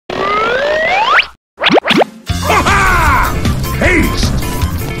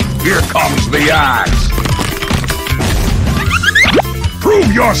comes the axe!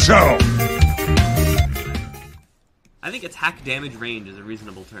 Prove yourself! I think attack damage range is a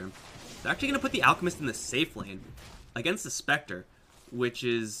reasonable term. They're actually going to put the Alchemist in the safe lane against the SkrSkr, which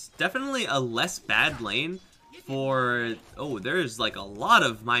is definitely a less bad lane for... Oh, there's like a lot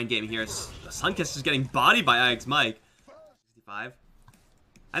of mind game here. Sunkiss is getting bodied by Mike. 65.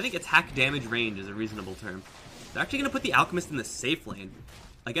 I think attack damage range is a reasonable term. They're actually going to put the Alchemist in the safe lane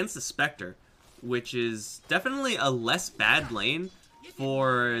against the SkrSkr, which is definitely a less bad lane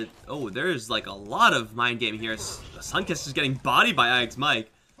for... Oh, there's like a lot of mind game here. Sunkiss is getting bodied by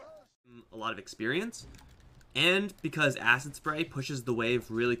Mike. A lot of experience. And because Acid Spray pushes the wave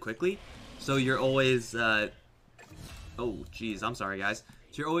really quickly, so you're always... Oh, jeez, I'm sorry, guys.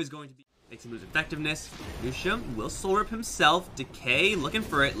 So you're always going to be... Makes him lose effectiveness. Nusham will Soul Rip himself. Decay, looking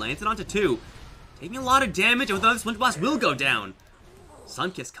for it. Lands it onto 2. Taking a lot of damage, and with another Sponge Blast will go down.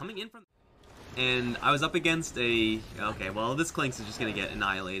 Sunkiss coming in from... And I was up against a... Okay, well, this Clinks is just going to get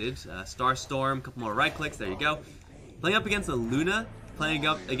annihilated. Star Storm, a couple more right clicks, there you go. Playing up against a Luna, playing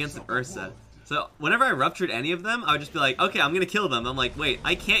up against an Ursa. So whenever I ruptured any of them, I would just be like, okay, I'm going to kill them. I'm like, wait,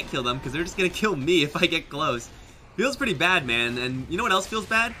 I can't kill them because they're just going to kill me if I get close. Feels pretty bad, man. And you know what else feels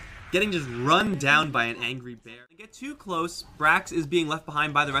bad? Getting just run down by an angry bear. Get too close. Brax is being left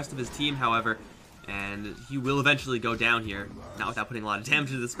behind by the rest of his team, however, and he will eventually go down here. Not without putting a lot of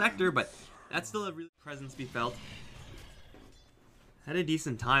damage to the SkrSkr, but that's still a real presence to be felt. Had a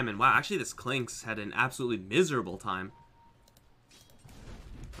decent time, and wow, actually this Clinks had an absolutely miserable time.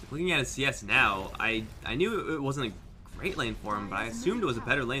 Looking at his CS now, I knew it wasn't a great lane for him, but I assumed it was a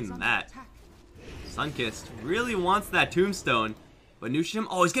better lane than that. Sunkist really wants that tombstone, but Nushim,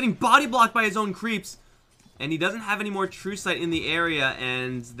 oh, he's getting body blocked by his own creeps, and he doesn't have any more True Sight in the area,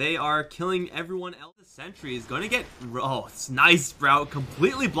 and they are killing everyone else. The sentry is going to get, oh, it's nice, Sprout,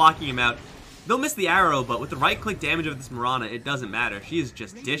 completely blocking him out. They'll miss the arrow, but with the right-click damage of this Mirana, it doesn't matter. She is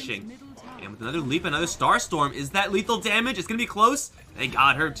just dishing. And with another leap, another Star Storm, is that lethal damage? It's going to be close. They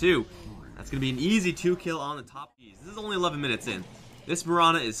got her, too. That's going to be an easy 2-kill on the top. Jeez, this is only 11 minutes in. This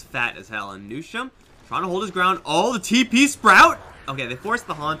Mirana is fat as hell, and Nusham trying to hold his ground. Oh, the TP Sprout! Okay, they forced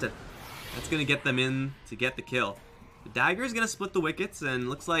the Haunted. That's going to get them in to get the kill. The Dagger is going to split the wickets, and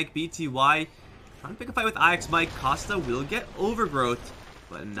looks like BTY trying to pick a fight with Mike. Costa will get Overgrowth.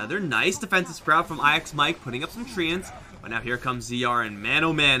 But another nice defensive Sprout from Mike, putting up some treants. But now here comes ZR, and man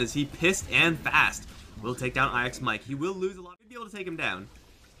oh man, is he pissed and fast. Will take down Mike. He will lose a lot. He'll be able to take him down.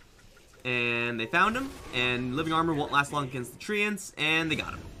 And they found him, and Living Armor won't last long against the treants, and they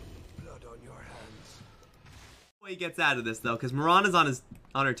got him. Blood on your hands. He gets out of this though, because Mirana's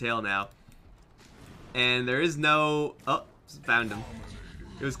on her tail now. And there is no... Oh, found him.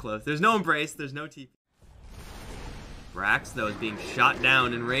 It was close. There's no Embrace, there's no TP. Brax, though, is being shot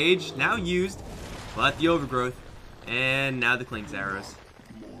down in Rage. Now used, but the Overgrowth. And now the Clinks arrows.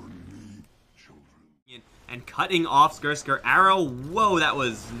 And cutting off SkrSkr arrow. Whoa, that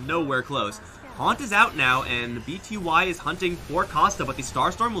was nowhere close. Haunt is out now, and BTY is hunting for Costa, but the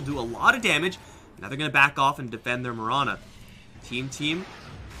Starstorm will do a lot of damage. Now they're going to back off and defend their Mirana. Team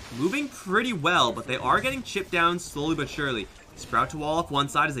moving pretty well, but they are getting chipped down slowly but surely. Sprout to wall off one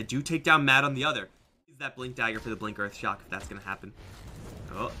side as they do take down Matt on the other. That Blink Dagger for the Blink Earth Shock if that's gonna happen.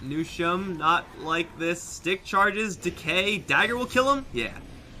 Oh, Nusham, not like this. Stick charges, Decay, Dagger will kill him? Yeah,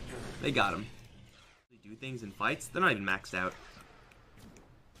 they got him. They do things in fights, they're not even maxed out.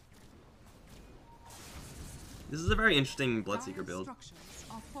 This is a very interesting Bloodseeker build.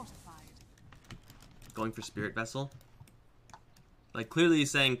 Going for Spirit Vessel. Like, clearly he's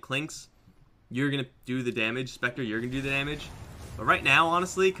saying, Clinks, you're gonna do the damage, Spectre, you're gonna do the damage. But right now,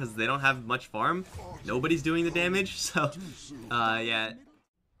 honestly, because they don't have much farm, nobody's doing the damage, so, yeah.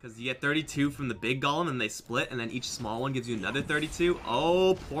 Because you get 32 from the big golem, and they split, and then each small one gives you another 32.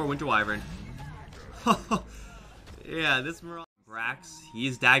 Oh, poor Winter Wyvern. Yeah, this Brax, he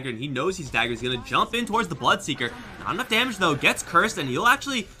is daggered, and he knows he's daggered. He's going to jump in towards the Bloodseeker. Not enough damage, though. Gets cursed, and he'll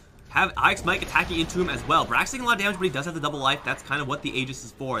actually have Mike attacking into him as well. Brax taking a lot of damage, but he does have the double life. That's kind of what the Aegis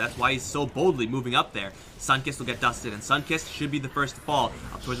is for. That's why he's so boldly moving up there. Sunkist will get dusted, and Sunkist should be the first to fall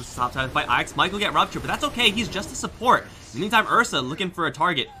up towards the top side of the fight. Mike will get ruptured, but that's okay. He's just a support. Meantime, Ursa looking for a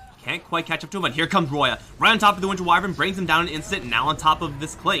target. Can't quite catch up to him, but here comes Roya. Right on top of the Winter Wyvern, brings him down in an instant, and now on top of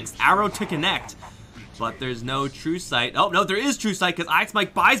this Clinks. Arrow to connect. But there's no True Sight. Oh, no, there is True Sight, because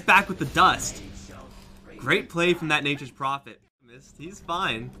Mike buys back with the dust. Great play from that Nature's Prophet. Missed. He's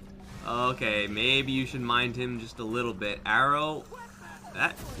fine. Okay, maybe you should mind him just a little bit. Arrow,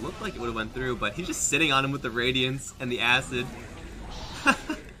 that looked like it would have went through, but he's just sitting on him with the Radiance and the Acid.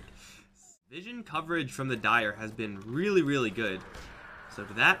 Vision coverage from the Dire has been really, really good. So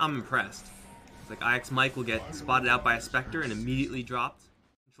to that, I'm impressed. It's like IX Mike will get spotted out by a Spectre and immediately dropped.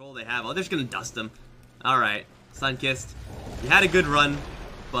 Control they have. Oh, they're just gonna dust him. Alright, Sunkissed. You had a good run,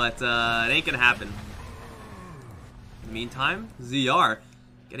 but it ain't gonna happen. In the meantime, ZR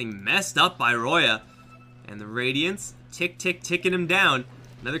getting messed up by Roya. And the Radiance ticking him down.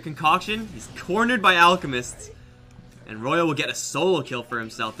 Another concoction. He's cornered by Alchemists. And Roya will get a solo kill for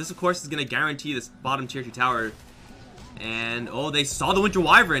himself. This, of course, is going to guarantee this bottom tier 2 tower. And, oh, they saw the Winter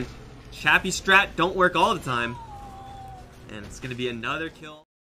Wyvern. Chappy strat don't work all the time. And it's going to be another kill.